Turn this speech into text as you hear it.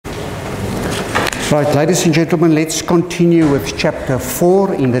Right, ladies and gentlemen, let's continue with chapter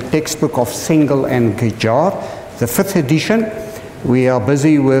 4 in the textbook of Cengel and Ghajar, the 5th edition. We are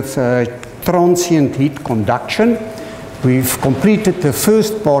busy with transient heat conduction. We've completed the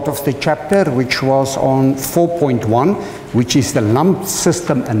first part of the chapter, which was on 4.1, which is the lump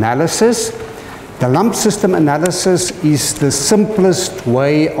system analysis. The lump system analysis is the simplest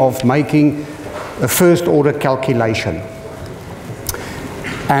way of making a first order calculation.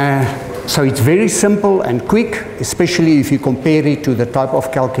 So it's very simple and quick, especially if you compare it to the type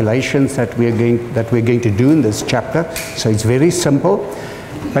of calculations that we're going to do in this chapter. So it's very simple,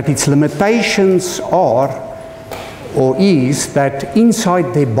 but its limitations is that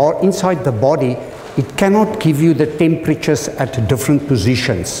inside the body, it cannot give you the temperatures at different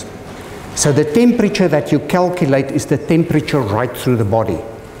positions. So the temperature that you calculate is the temperature right through the body.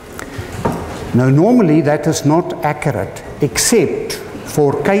 Now normally that is not accurate, except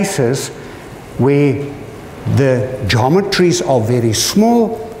for cases where the geometries are very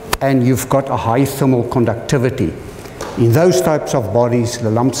small and you've got a high thermal conductivity. In those types of bodies, the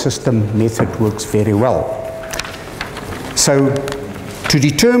lump system method works very well. So to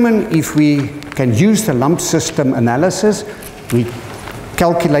determine if we can use the lump system analysis, we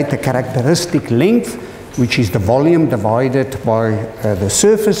calculate the characteristic length, which is the volume divided by the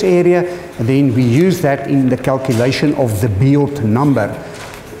surface area, and then we use that in the calculation of the Biot number.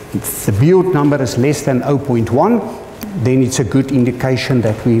 If the Biot number is less than 0.1, then it's a good indication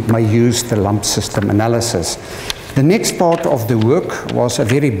that we may use the lump system analysis. The next part of the work was a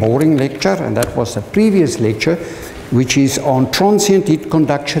very boring lecture, and that was the previous lecture, which is on transient heat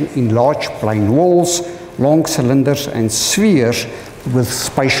conduction in large plane walls, long cylinders and spheres with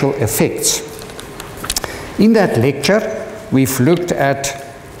spatial effects. In that lecture, we've looked at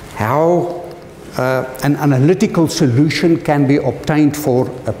how an analytical solution can be obtained for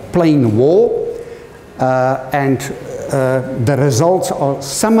a plane wall, and the results are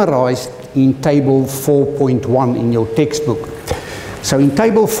summarized in table 4.1 in your textbook. So in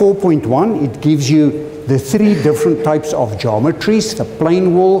table 4.1, it gives you the three different types of geometries: the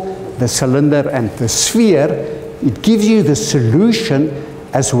plane wall, the cylinder, and the sphere. It gives you the solution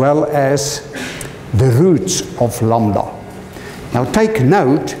as well as the roots of lambda. Now take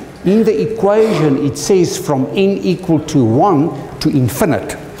note, in the equation it says from n equal to 1 to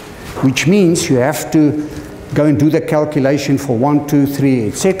infinite, which means you have to go and do the calculation for 1, 2, 3,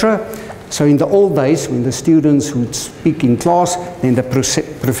 etc. So in the old days, when the students would speak in class, then the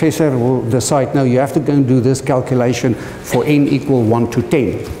professor will decide, no, you have to go and do this calculation for n equal 1 to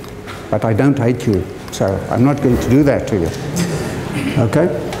 10. But I don't hate you, so I'm not going to do that to you. Okay?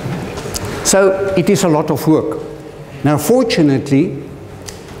 So it is a lot of work. Now fortunately,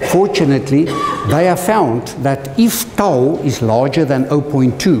 they have found that if tau is larger than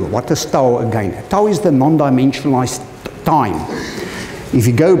 0.2, what is tau again? Tau is the non-dimensionalized time. If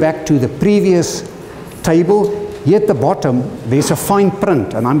you go back to the previous table, here at the bottom, there's a fine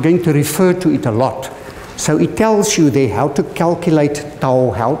print, and I'm going to refer to it a lot. So it tells you there how to calculate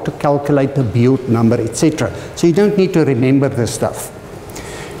tau, how to calculate the Biot number, etc. So you don't need to remember this stuff.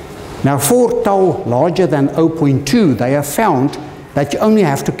 Now for tau larger than 0.2, they have found that you only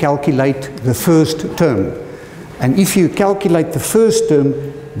have to calculate the first term. And if you calculate the first term,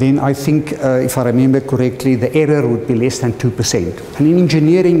 then I think, if I remember correctly, the error would be less than 2%. And in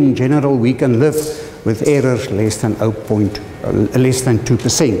engineering in general, we can live with errors less than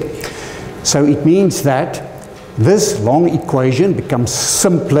 2%. So it means that this long equation becomes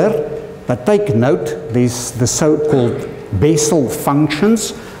simpler, but take note, there's the so-called Bessel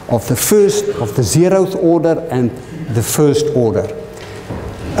functions of the zeroth order and the first order.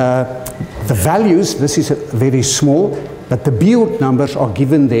 The values, this is very small, but the Biot numbers are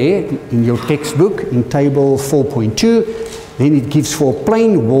given there in your textbook in table 4.2. Then it gives for a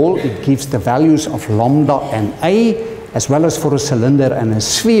plane wall, it gives the values of lambda and A, as well as for a cylinder and a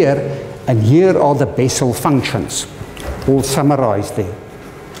sphere. And here are the Bessel functions, all summarized there.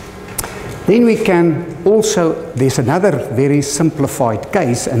 Then we can also, there's another very simplified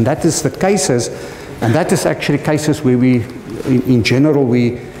case, and that is the cases, and that is actually cases where we, in general,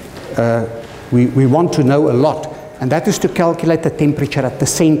 we want to know a lot, and that is to calculate the temperature at the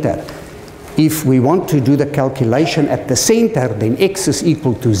center. If we want to do the calculation at the center, then x is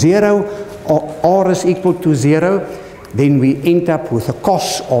equal to 0, or r is equal to 0, then we end up with a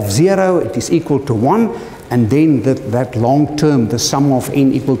cos of 0, it is equal to 1, and then that long term, the sum of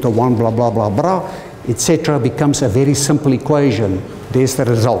n equal to 1, blah, blah, blah, blah, etc., becomes a very simple equation. There's the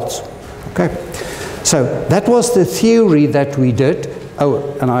results. Okay? So that was the theory that we did. Oh,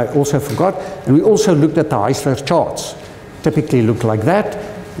 and I also forgot, and we also looked at the Heisler charts. Typically look like that.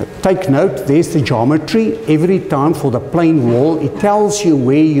 Take note, there's the geometry. Every time for the plane wall, it tells you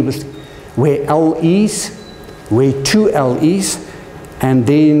where L is, where 2L is, and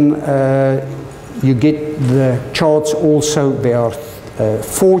then you get the charts also. There are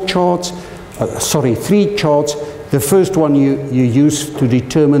 3 charts. The first one you use to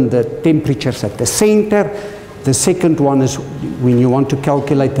determine the temperatures at the center. The second one is when you want to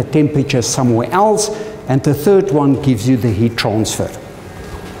calculate the temperature somewhere else. And the third one gives you the heat transfer.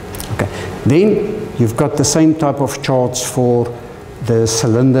 Okay. Then you've got the same type of charts for the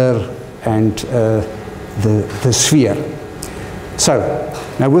cylinder and the sphere. So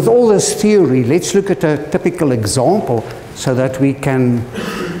now with all this theory, let's look at a typical example so that we can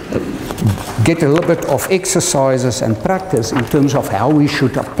get a little bit of exercises and practice in terms of how we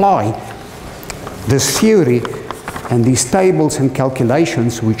should apply this theory and these tables and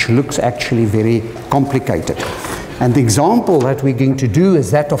calculations, which looks actually very complicated. And the example that we're going to do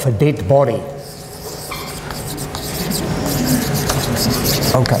is that of a dead body.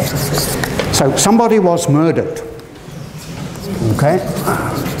 Okay, so somebody was murdered. Okay.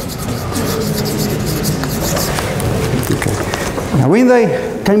 Okay. Now when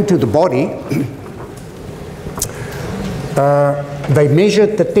they came to the body, they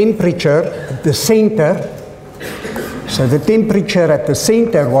measured the temperature at the center. So the temperature at the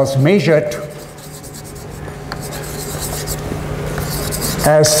center was measured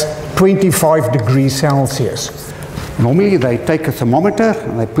as 25 degrees Celsius. Normally they take a thermometer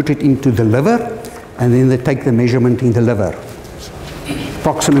and they put it into the liver, and then they take the measurement in the liver,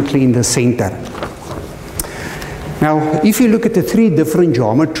 approximately in the center. Now, if you look at the 3 different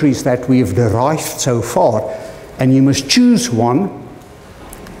geometries that we have derived so far, and you must choose one,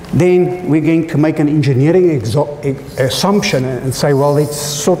 then we're going to make an engineering assumption and say, well, it's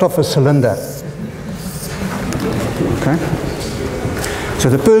sort of a cylinder. Okay? So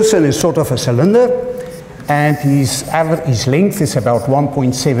the person is sort of a cylinder, and his length is about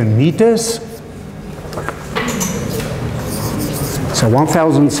 1.7 meters. So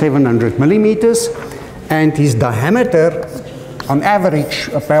 1,700 millimeters, and his diameter, on average,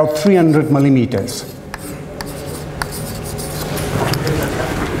 about 300 millimeters.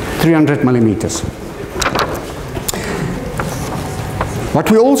 300 millimeters. What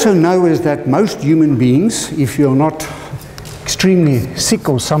we also know is that most human beings, if you're not extremely sick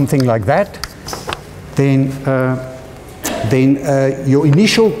or something like that, then your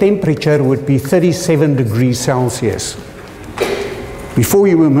initial temperature would be 37 degrees Celsius. Before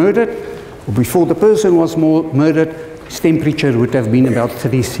you were murdered, or before the person was murdered, his temperature would have been about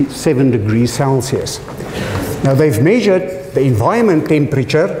 37 degrees Celsius. Now they've measured the environment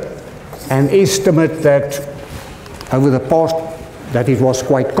temperature and estimate that over the past that it was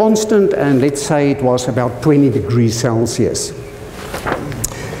quite constant, and let's say it was about 20 degrees Celsius.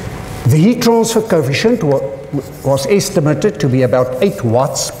 The heat transfer coefficient was estimated to be about 8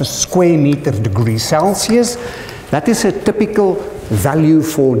 watts per square meter degree Celsius. That is a typical value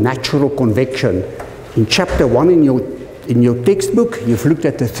for natural convection. In chapter 1 in your textbook, you've looked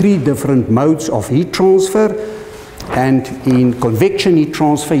at the 3 different modes of heat transfer, and in convection heat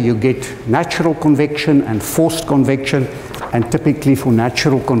transfer you get natural convection and forced convection, and typically for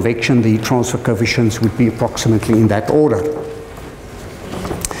natural convection the heat transfer coefficients would be approximately in that order.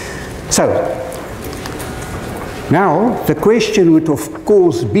 So now the question would of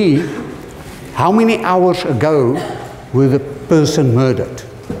course be, how many hours ago were the person murdered?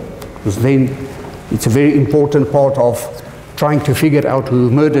 Because then it's a very important part of trying to figure out who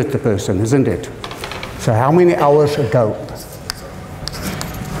murdered the person, isn't it? So how many hours ago?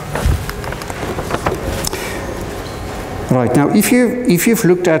 Right, now if you've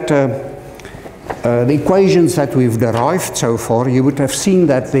looked at the equations that we've derived so far, you would have seen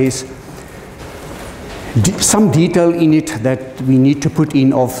that there's some detail in it that we need to put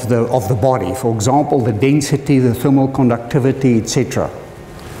in of the body. For example, the density, the thermal conductivity, etc.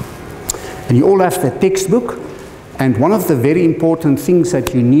 And you all have the textbook, and one of the very important things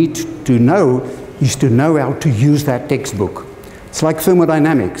that you need to know is to know how to use that textbook. It's like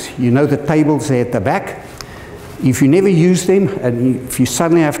thermodynamics. You know the tables there at the back. If you never use them, and if you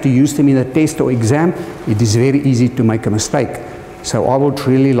suddenly have to use them in a test or exam, it is very easy to make a mistake. So I would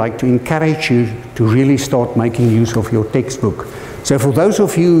really like to encourage you to really start making use of your textbook. So for those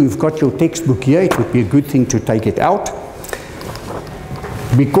of you who've got your textbook here, it would be a good thing to take it out,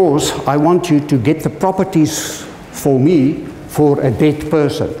 because I want you to get the properties for me for a dead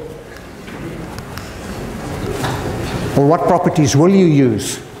person. Or what properties will you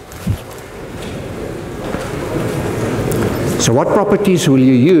use? So what properties will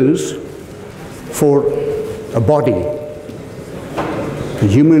you use for a body? the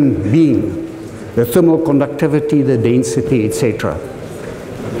human being, the thermal conductivity, the density, etc.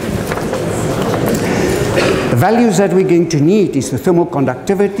 The values that we're going to need is the thermal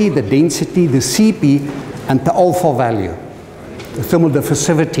conductivity, the density, the CP, and the alpha value, the thermal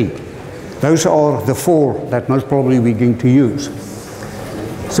diffusivity. Those are the four that most probably we're going to use.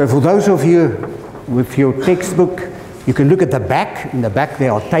 So for those of you with your textbook, you can look at the back. In the back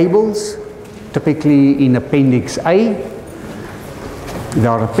there are tables, typically in Appendix A. There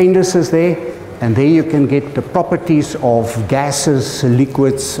are appendices there, and there you can get the properties of gases,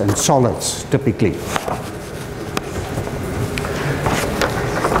 liquids, and solids, typically.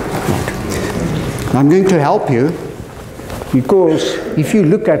 I'm going to help you, because if you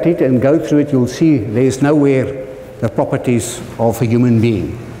look at it and go through it, you'll see there's nowhere the properties of a human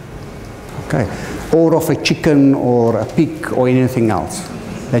being, okay, or of a chicken or a pig or anything else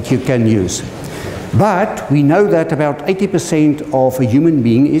that you can use. But we know that about 80% of a human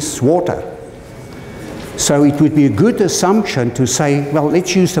being is water. So it would be a good assumption to say, well,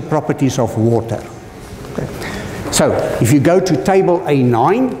 let's use the properties of water. Okay. So if you go to table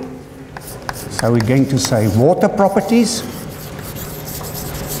A9, so we're going to say water properties.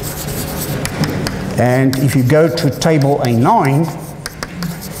 And if you go to table A9,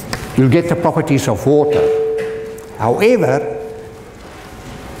 you'll get the properties of water. However,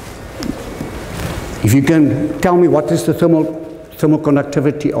 if you can tell me what is the thermal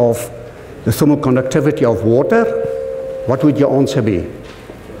conductivity of water, what would your answer be?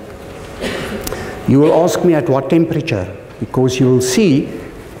 You will ask me at what temperature, because you will see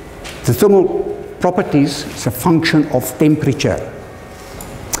the thermal properties is a function of temperature.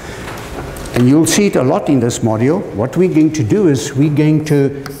 And you'll see it a lot in this module. What we're going to do is we're going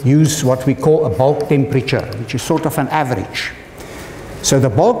to use what we call a bulk temperature, which is sort of an average. So the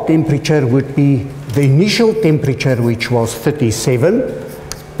bulk temperature would be the initial temperature, which was 37,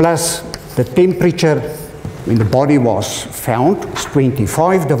 plus the temperature when the body was found, was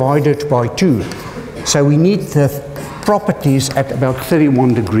 25 divided by 2. So we need the properties at about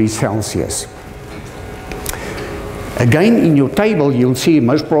 31 degrees Celsius. Again, in your table, you'll see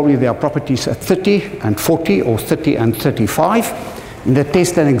most probably there are properties at 30 and 40 or 30 and 35. In the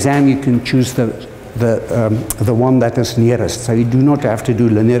test and exam, you can choose the one that is nearest. So you do not have to do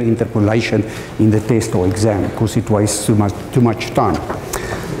linear interpolation in the test or exam, because it wastes too much time.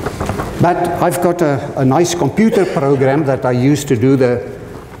 But I've got a nice computer program that I use to do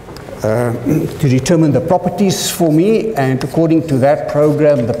to determine the properties for me, and according to that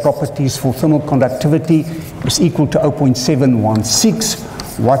program, the properties for thermal conductivity is equal to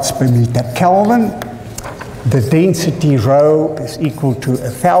 0.716 watts per meter Kelvin. The density rho is equal to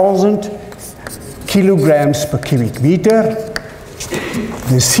 1,000 kilograms per cubic meter.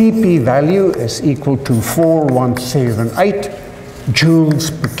 The CP value is equal to 4178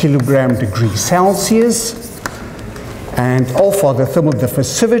 joules per kilogram degree Celsius. And alpha, the thermal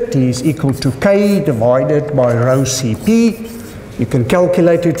diffusivity, is equal to K divided by rho Cp. You can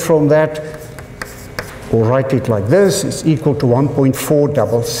calculate it from that, or write it like this. It's equal to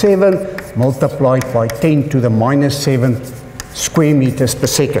 1.477 multiplied by 10 to the minus 7 square meters per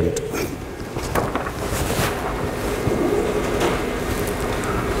second.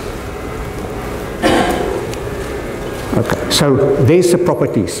 Okay, so there's the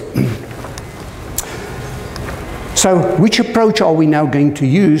properties. So which approach are we now going to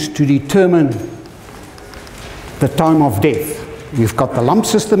use to determine the time of death? We've got the lump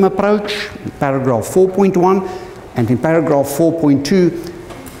system approach in paragraph 4.1, and in paragraph 4.2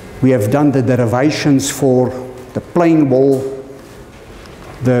 we have done the derivations for the plane wall,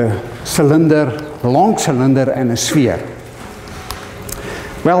 the cylinder, the long cylinder, and a sphere.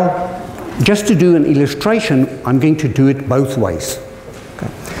 Well, just to do an illustration, I'm going to do it both ways. Okay.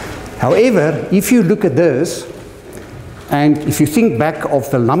 However, if you look at this, and if you think back of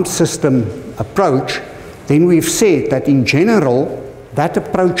the lump system approach, then we've said that in general, that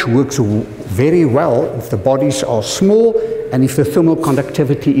approach works very well if the bodies are small and if the thermal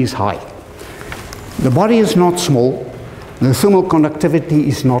conductivity is high. The body is not small, the thermal conductivity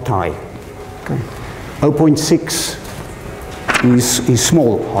is not high. Okay. 0.6 is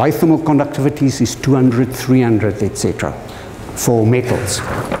small. High thermal conductivities is 200, 300, etc. for metals.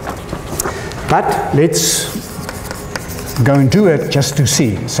 But let's go and do it just to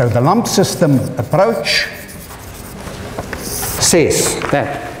see. So the lump system approach says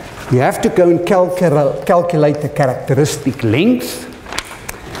that you have to go and calculate the characteristic length,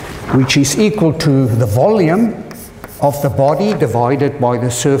 which is equal to the volume of the body divided by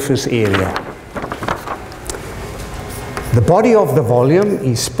the surface area. The body of the volume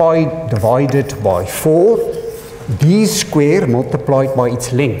is pi divided by 4. d square multiplied by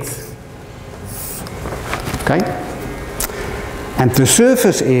its length. Okay? And the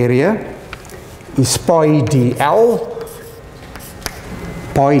surface area is pi dl.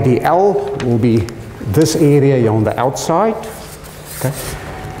 Pi dl will be this area here on the outside. Okay?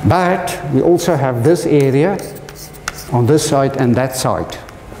 But we also have this area on this side and that side.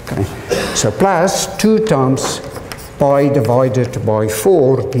 Okay? So plus 2 times pi divided by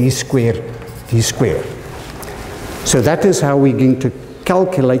 4 d square d square. So that is how we're going to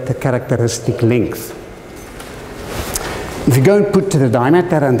calculate the characteristic length. If you go and put the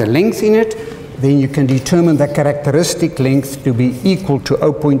diameter and the length in it, then you can determine the characteristic length to be equal to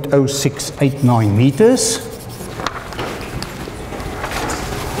 0.0689 meters.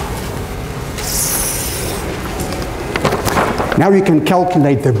 Now we can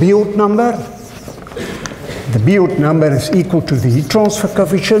calculate the Biot number. The Biot number is equal to the heat transfer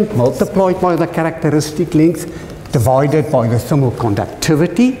coefficient multiplied by the characteristic length divided by the thermal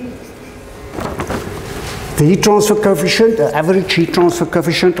conductivity. The heat transfer coefficient, the average heat transfer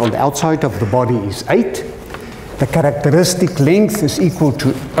coefficient on the outside of the body is 8. The characteristic length is equal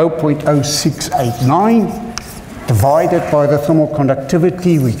to 0.0689 divided by the thermal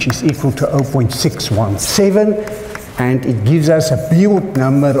conductivity, which is equal to 0.617, and it gives us a Biot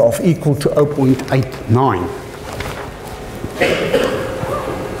number of equal to 0.89.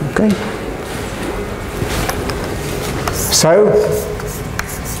 Okay. So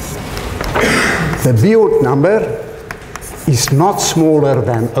the Biot number is not smaller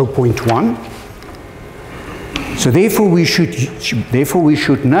than 0.1. So therefore we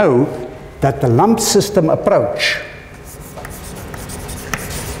should know that the lump system approach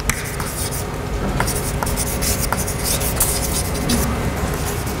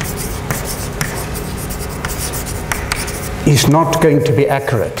is not going to be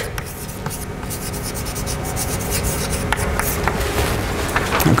accurate.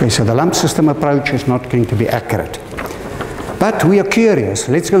 Okay, so the lump system approach is not going to be accurate. But we are curious.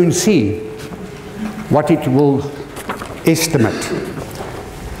 Let's go and see what it will estimate.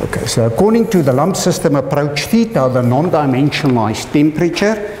 Okay, so according to the lump system approach, theta, the non-dimensionalized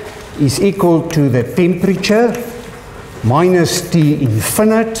temperature, is equal to the temperature minus T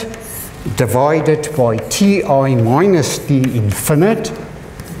infinite divided by Ti minus T infinite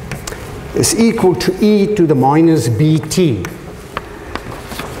is equal to e to the minus bt.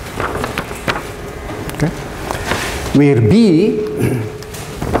 Okay. Where b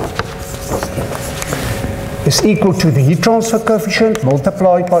is equal to the heat transfer coefficient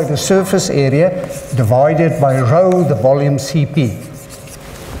multiplied by the surface area divided by rho, the volume Cp.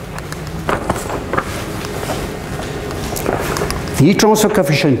 The heat transfer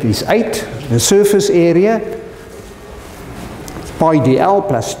coefficient is 8. The surface area, pi dl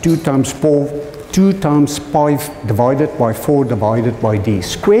plus 2 times pi divided by 4 divided by d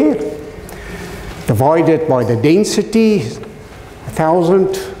squared, divided by the density,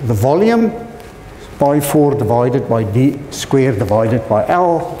 1000, the volume, pi 4 divided by d squared divided by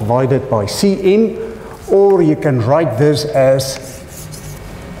L divided by Cm, or you can write this as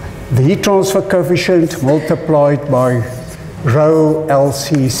the heat transfer coefficient multiplied by rho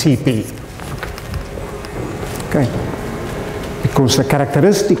LCCP. Okay. Because the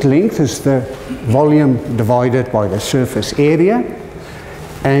characteristic length is the volume divided by the surface area.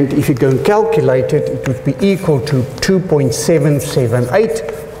 And if you go and calculate it, it would be equal to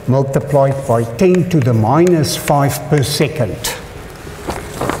 2.778 multiplied by 10 to the minus 5 per second.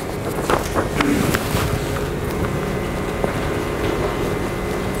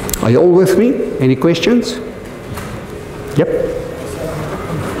 Are you all with me? Any questions? Yep.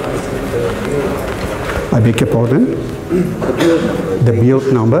 I beg your pardon? The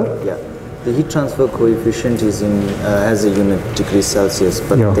Biot number. Yeah. The heat transfer coefficient is in has a unit degrees Celsius,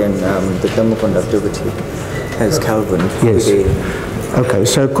 but then the thermal conductivity has Kelvin. Yes. Okay,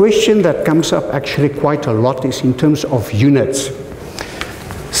 so a question that comes up actually quite a lot is in terms of units.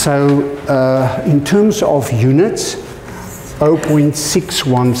 So in terms of units,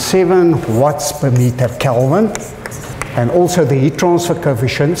 0.617 watts per meter Kelvin, and also the heat transfer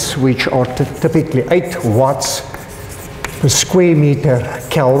coefficients, which are typically 8 watts per square meter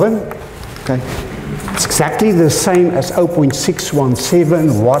Kelvin. Okay. It's exactly the same as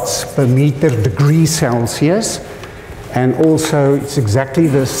 0.617 watts per meter degree Celsius, and also it's exactly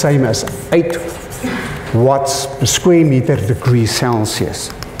the same as 8 watts per square meter degree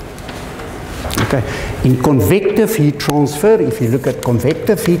Celsius. Okay. In convective heat transfer, if you look at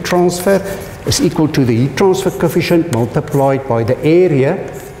convective heat transfer, is equal to the heat transfer coefficient multiplied by the area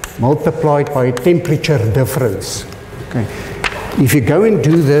multiplied by temperature difference. Okay. If you go and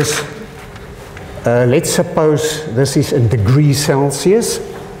do this let's suppose this is in degrees Celsius.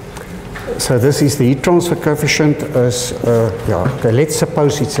 So this is the heat transfer coefficient. Okay, let's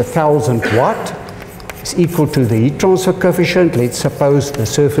suppose it's 1000 watt. It's equal to the heat transfer coefficient. Let's suppose the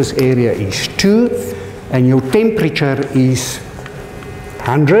surface area is 2 and your temperature is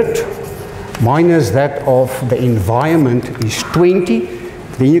 100 minus that of the environment is 20.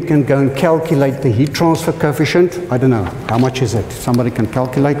 Then you can go and calculate the heat transfer coefficient. I don't know, how much is it? Somebody can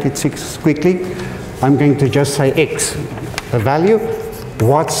calculate it quickly. I'm going to just say X, the value,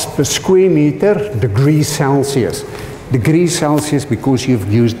 watts per square meter, degrees Celsius. Degrees Celsius because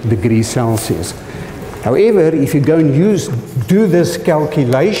you've used degrees Celsius. However, if you go and do this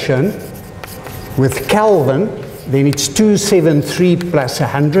calculation with Kelvin, then it's 273 plus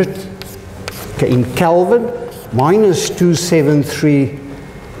 100 in Kelvin minus 273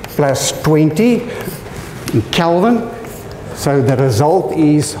 plus 20 in Kelvin. So the result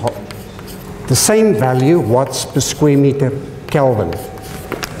is the same value, watts per square meter Kelvin.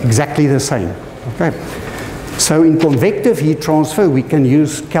 Exactly the same. Okay. So in convective heat transfer, we can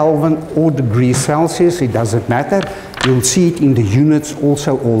use Kelvin or degrees Celsius. It doesn't matter. You'll see it in the units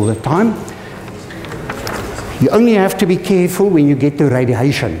also all the time. You only have to be careful when you get to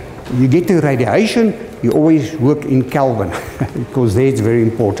radiation. When you get to radiation, you always work in Kelvin because there it's very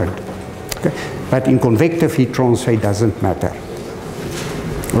important. Okay? But in convective heat transfer, it doesn't matter.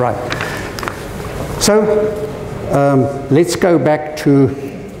 Right. So let's go back to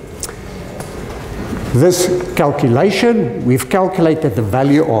this calculation. We've calculated the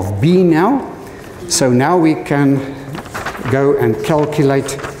value of B now. So now we can go and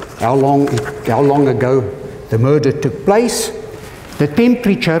calculate how long ago the murder took place. The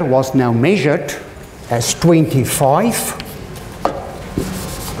temperature was now measured as 25.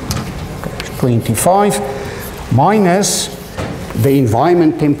 25 minus the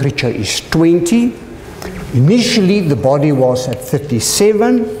environment temperature is 20. Initially the body was at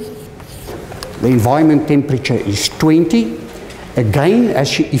 37. The environment temperature is 20. Again,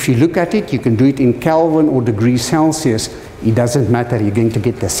 if you look at it, you can do it in Kelvin or degrees Celsius. It doesn't matter, you're going to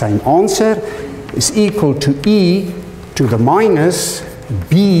get the same answer. It's equal to E to the minus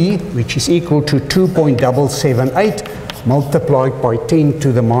B, which is equal to 2.778 multiplied by 10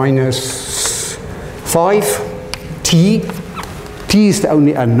 to the minus 5 T. T is the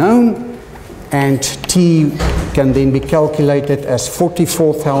only unknown, and T can then be calculated as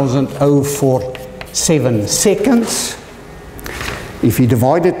 44,047 seconds. If you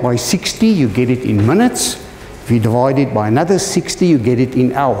divide it by 60, you get it in minutes. If you divide it by another 60, you get it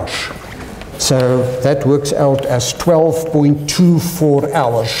in hours. So that works out as 12.24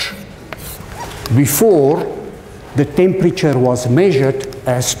 hours before the temperature was measured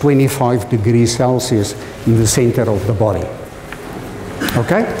as 25 degrees Celsius in the center of the body.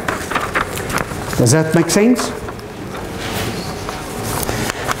 Okay? Does that make sense?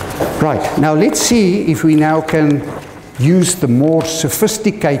 Right, now let's see if we now can use the more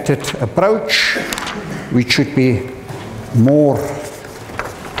sophisticated approach, which should be more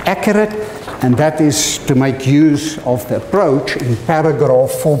accurate, and that is to make use of the approach in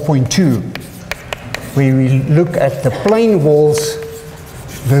paragraph 4.2, where we look at the plane walls,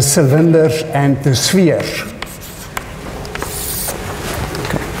 the cylinders, and the spheres.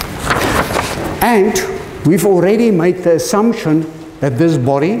 And we've already made the assumption that this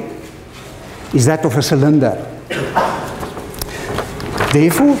body is that of a cylinder.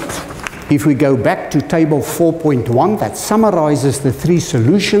 Therefore, if we go back to table 4.1, that summarizes the three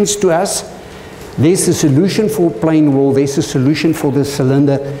solutions to us. There's a solution for plane wall, there's a solution for the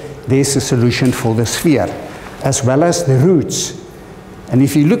cylinder, there's a solution for the sphere, as well as the roots. And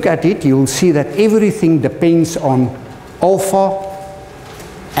if you look at it, you'll see that everything depends on alpha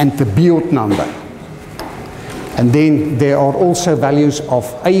and the Biot number. And then there are also values of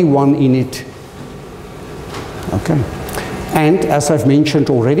A1 in it. Okay. And as I've mentioned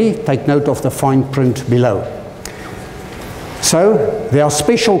already, take note of the fine print below. So there are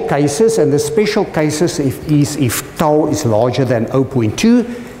special cases, and the special cases is if tau is larger than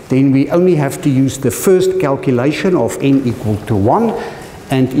 0.2, then we only have to use the first calculation of n equal to 1.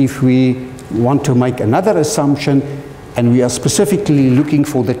 And if we want to make another assumption, and we are specifically looking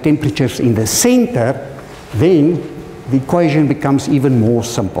for the temperatures in the center, then the equation becomes even more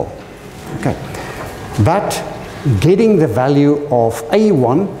simple. Okay. But getting the value of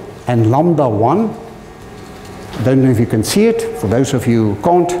A1 and lambda 1, I don't know if you can see it. For those of you who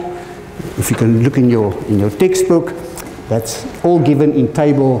can't, if you can look in your textbook, that's all given in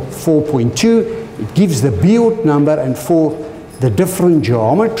table 4.2. It gives the Biot number, and for the different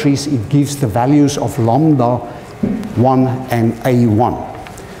geometries, it gives the values of lambda 1 and A1.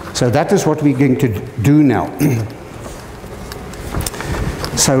 So that is what we're going to do now.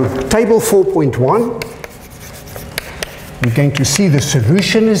 So table 4.1, we're going to see the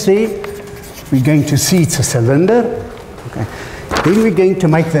solution is there. We're going to see it's a cylinder. Okay. Then we're going to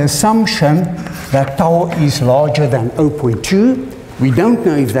make the assumption that tau is larger than 0.2. We don't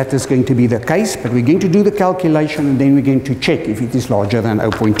know if that is going to be the case, but we're going to do the calculation and then we're going to check if it is larger than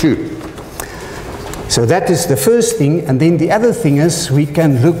 0.2. So that is the first thing, and then the other thing is we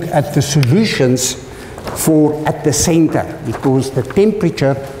can look at the solutions for at the center, because the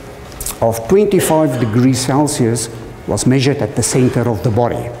temperature of 25 degrees Celsius was measured at the center of the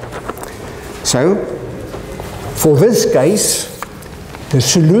body. So for this case, the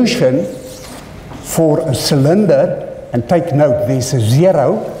solution for a cylinder, and take note, there's a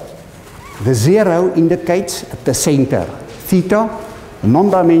 0. The 0 indicates at the center. Theta,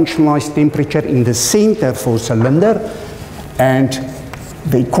 non-dimensionalized temperature in the center for cylinder, and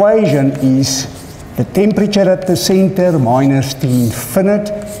the equation is the temperature at the center minus T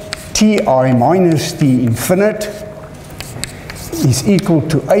infinite, Ti minus T infinite is equal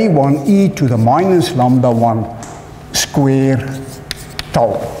to A1 e to the minus lambda 1 square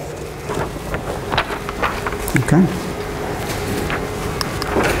tau. Okay?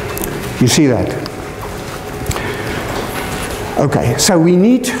 You see that? Okay, so we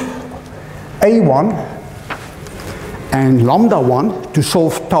need A1 and lambda 1 to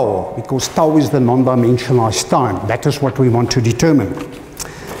solve tau, because tau is the non-dimensionalized time. That is what we want to determine.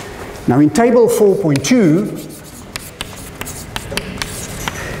 Now in table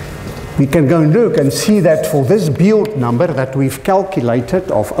 4.2, we can go and look and see that for this Biot number that we've calculated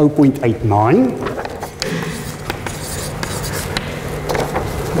of 0.89,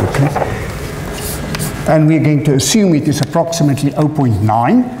 okay, and we're going to assume it is approximately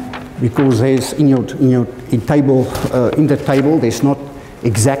 0.9, because there's in the table there's not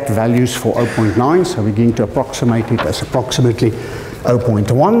exact values for 0.9, so we're going to approximate it as approximately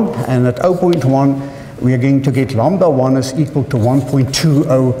 0.1, and at 0.1 we are going to get lambda 1 is equal to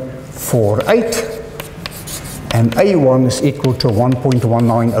 1.2048, and A1 is equal to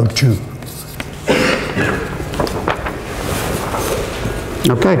 1.1902.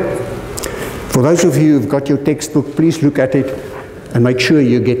 Okay. For those of you who've got your textbook, please look at it and make sure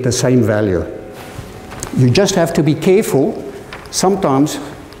you get the same value. You just have to be careful. Sometimes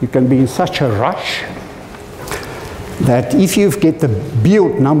you can be in such a rush that if you get the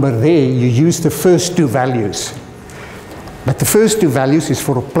Biot number there, you use the first two values. But the first two values is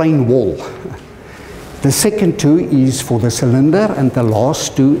for a plain wall. The second two is for the cylinder, and the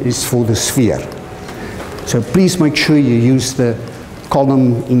last two is for the sphere. So please make sure you use the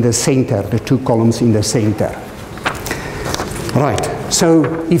column in the center, the two columns in the center. Right, so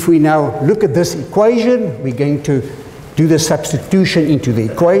if we now look at this equation, we're going to do the substitution into the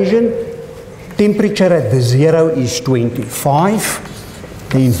equation. Temperature at the 0 is 25.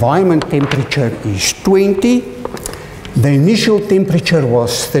 The environment temperature is 20. The initial temperature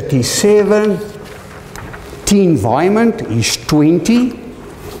was 37. T environment is 20.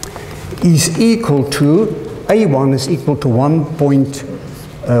 Is equal to, A1 is equal to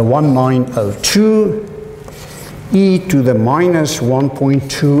 1.1902. E to the minus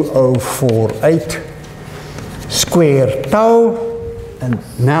 1.2048 square tau, and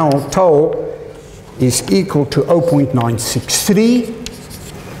now tau is equal to 0.963,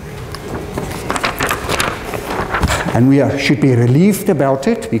 and we should be relieved about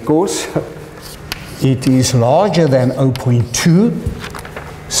it because it is larger than 0.2,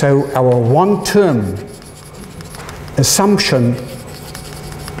 so our one-term assumption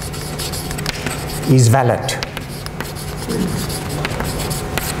is valid.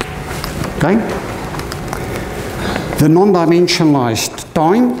 Okay? The non-dimensionalized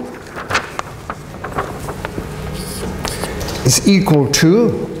time is equal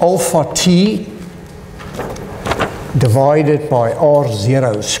to alpha t divided by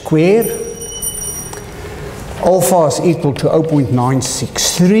R0 squared. Alpha is equal to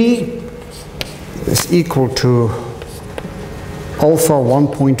 0.963, is equal to alpha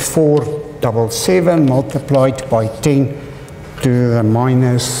 1.477 multiplied by 10 to the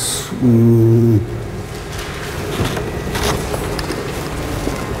minus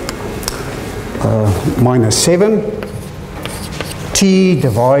minus 7. T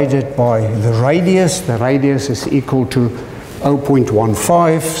divided by the radius is equal to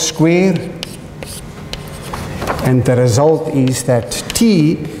 0.15 squared, and the result is that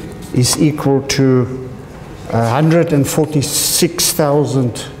T is equal to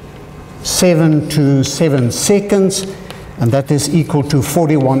 146,727 seconds, and that is equal to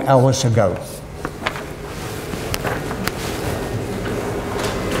 41 hours ago.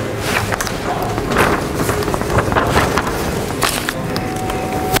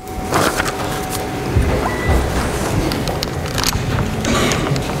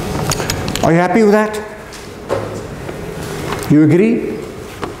 Are you happy with that? You agree?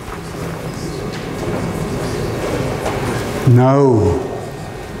 No.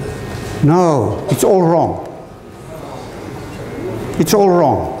 No, it's all wrong. It's all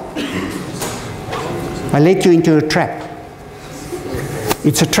wrong. I led you into a trap.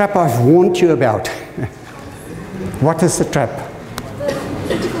 It's a trap I've warned you about. What is the trap?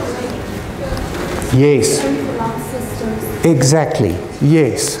 Yes. Exactly,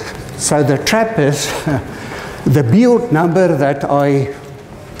 yes. So the trap is the Biot number that I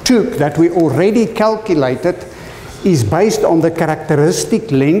took, that we already calculated, is based on the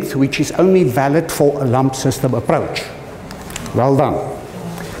characteristic length, which is only valid for a lump system approach. Well done.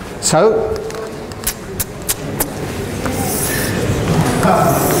 So,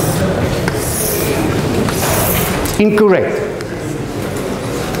 incorrect.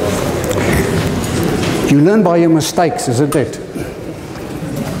 You learn by your mistakes, isn't it?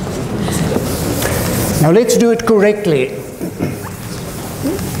 Now let's do it correctly.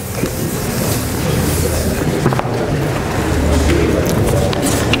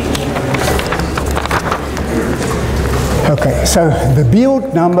 Okay, so the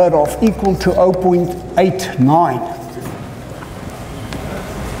Biot number of equal to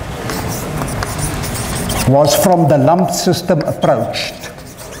 0.89 was from the lump system approach.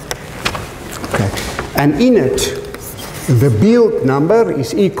 Okay. And in it, the Biot number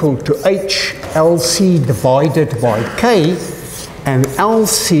is equal to HLC divided by K, and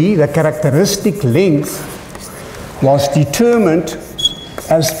LC, the characteristic length, was determined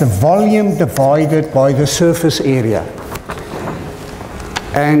as the volume divided by the surface area.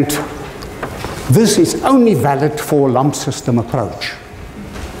 And this is only valid for a lump system approach.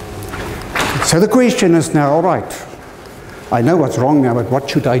 So the question is now, all right, I know what's wrong now, but what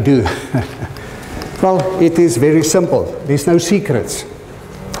should I do? Well, it is very simple. There's no secrets.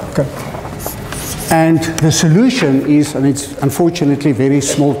 Okay. And the solution is, and it's unfortunately very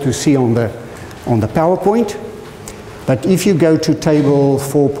small to see on the PowerPoint, but if you go to table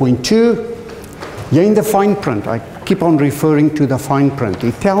 4.2, here in the fine print, I keep on referring to the fine print,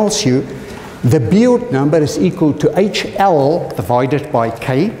 it tells you the Biot number is equal to HL divided by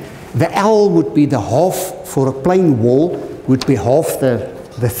K. The L would be the half for a plain wall, would be half the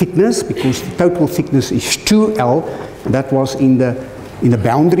thickness, because the total thickness is 2L. That was in the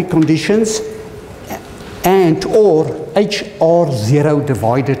boundary conditions. And or HR0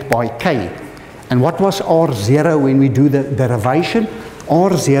 divided by K. And what was R0 when we do the derivation?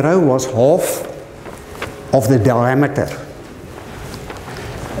 R0 was half of the diameter.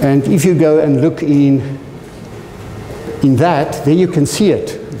 And if you go and look in that, there you can see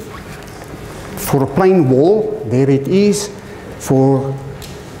it. For a plain wall, there it is. For,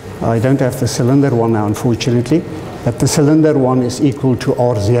 I don't have the cylinder one now, unfortunately, but the cylinder one is equal to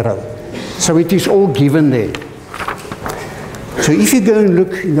R0. So it is all given there. So if you go and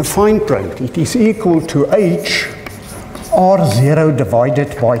look in the fine print, it is equal to H R0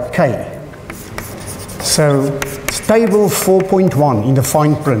 divided by K. So it's table 4.1 in the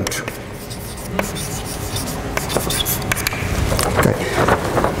fine print. Okay.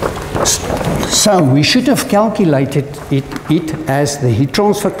 So we should have calculated it as the heat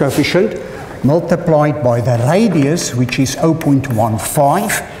transfer coefficient multiplied by the radius, which is 0.15,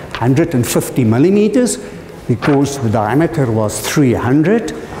 150 millimeters, because the diameter was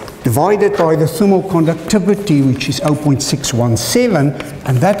 300, divided by the thermal conductivity, which is 0.617,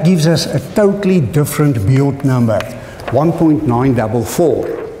 and that gives us a totally different Biot number, 1.944,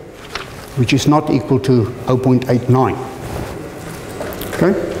 which is not equal to 0.89.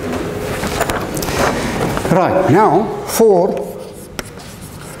 Okay? Right, now for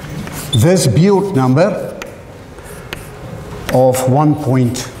this Biot number of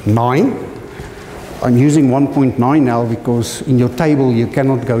 1.9, I'm using 1.9 now because in your table you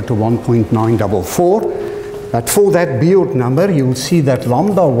cannot go to 1.944. But for that Biot number, you will see that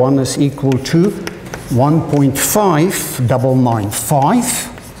lambda 1 is equal to 1.5995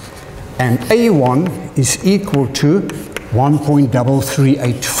 and A1 is equal to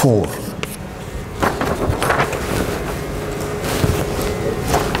 1.3384.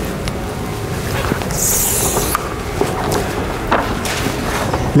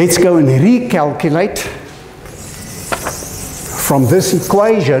 Let's go and recalculate from this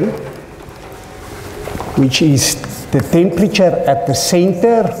equation, which is the temperature at the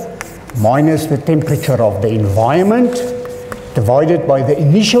center minus the temperature of the environment divided by the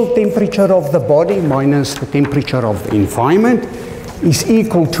initial temperature of the body minus the temperature of the environment is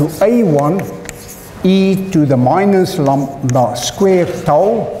equal to A1 e to the minus lambda squared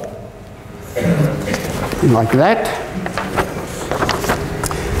tau, like that.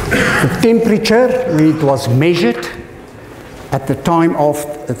 The temperature, it was measured at the time of,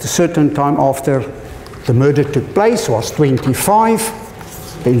 at a certain time after the murder took place, was 25.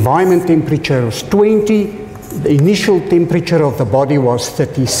 The environment temperature was 20. The initial temperature of the body was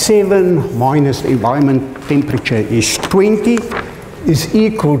 37 minus the environment temperature is 20, is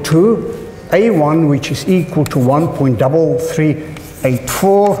equal to A1, which is equal to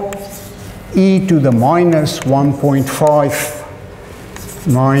 1.3384 e to the minus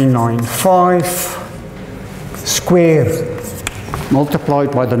 1.5995 squared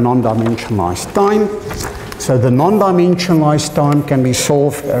multiplied by the non-dimensionalized time. So the non-dimensionalized time can be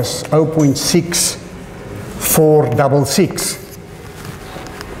solved as 0.6466,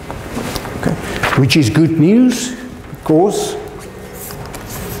 okay, which is good news because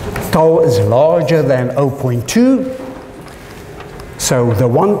tau is larger than 0.2. So the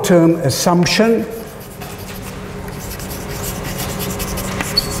one-term assumption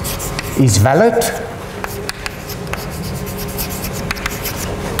is valid.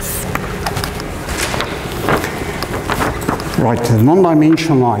 Right, the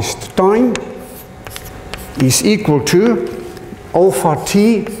non-dimensionalized time is equal to alpha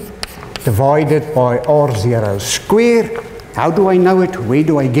t divided by r0 squared. How do I know it? Where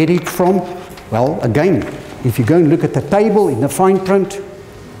do I get it from? Well, again, if you go and look at the table in the fine print,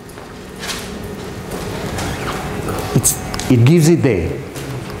 it gives it there,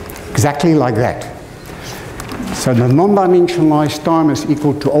 exactly like that. So the non-dimensionalized time is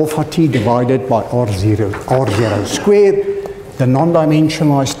equal to alpha t divided by r0 squared. The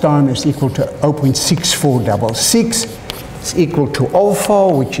non-dimensionalized time is equal to 0.6466. It's equal to alpha,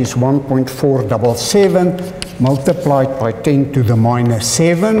 which is 1.477, multiplied by 10 to the minus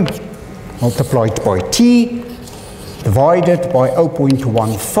 7, multiplied by t, divided by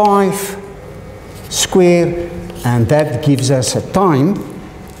 0.15 square, and that gives us a time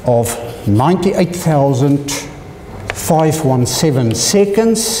of 98,517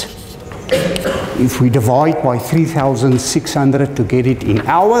 seconds. If we divide by 3,600 to get it in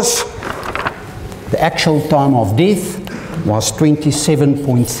hours, the actual time of death was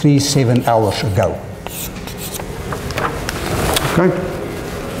 27.37 hours ago. Okay.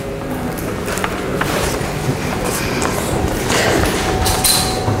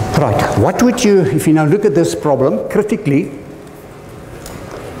 Right, what would you, if you now look at this problem critically,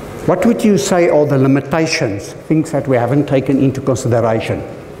 what would you say are the limitations, things that we haven't taken into consideration?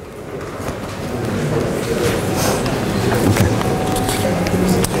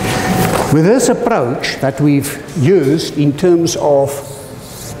 With this approach that we've used in terms of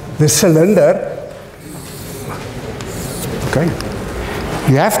the cylinder, okay,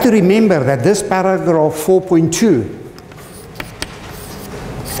 you have to remember that this paragraph 4.2,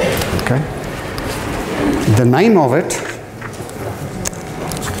 okay, the name of it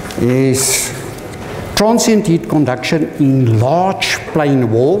is Transient Heat Conduction in Large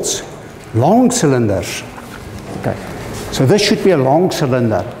Plane Walls, Long Cylinders. Okay, so this should be a long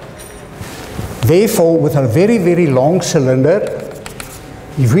cylinder. Therefore, with a very, very long cylinder,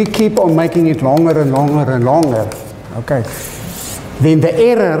 if we keep on making it longer and longer and longer, okay, then the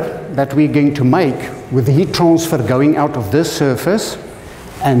error that we're going to make with the heat transfer going out of this surface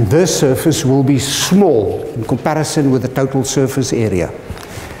and this surface will be small in comparison with the total surface area.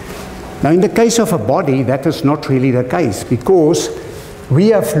 Now, in the case of a body, that is not really the case because we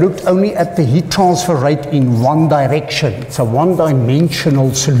have looked only at the heat transfer rate in one direction. It's a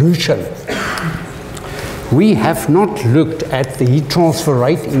one-dimensional solution. We have not looked at the heat transfer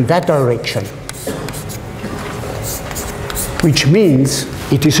rate in that direction, which means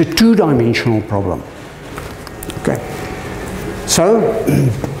it is a two-dimensional problem. Okay. So,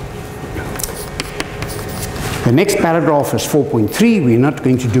 the next paragraph is 4.3. We're not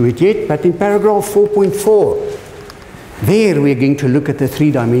going to do it yet, but in paragraph 4.4, there we're going to look at the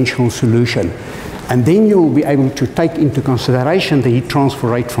three-dimensional solution. And then you'll be able to take into consideration the heat transfer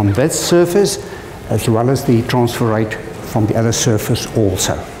rate from this surface as well as the heat transfer rate from the other surface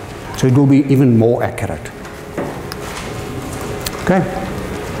also. So it will be even more accurate. Okay.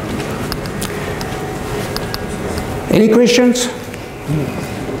 Any questions?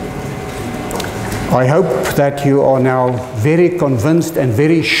 I hope that you are now very convinced and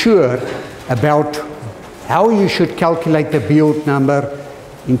very sure about how you should calculate the Biot number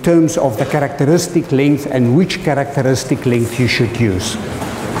in terms of the characteristic length and which characteristic length you should use.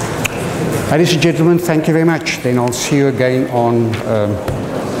 Ladies and gentlemen, thank you very much. Then I'll see you again on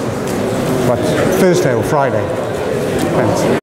Thursday or Friday. Thanks.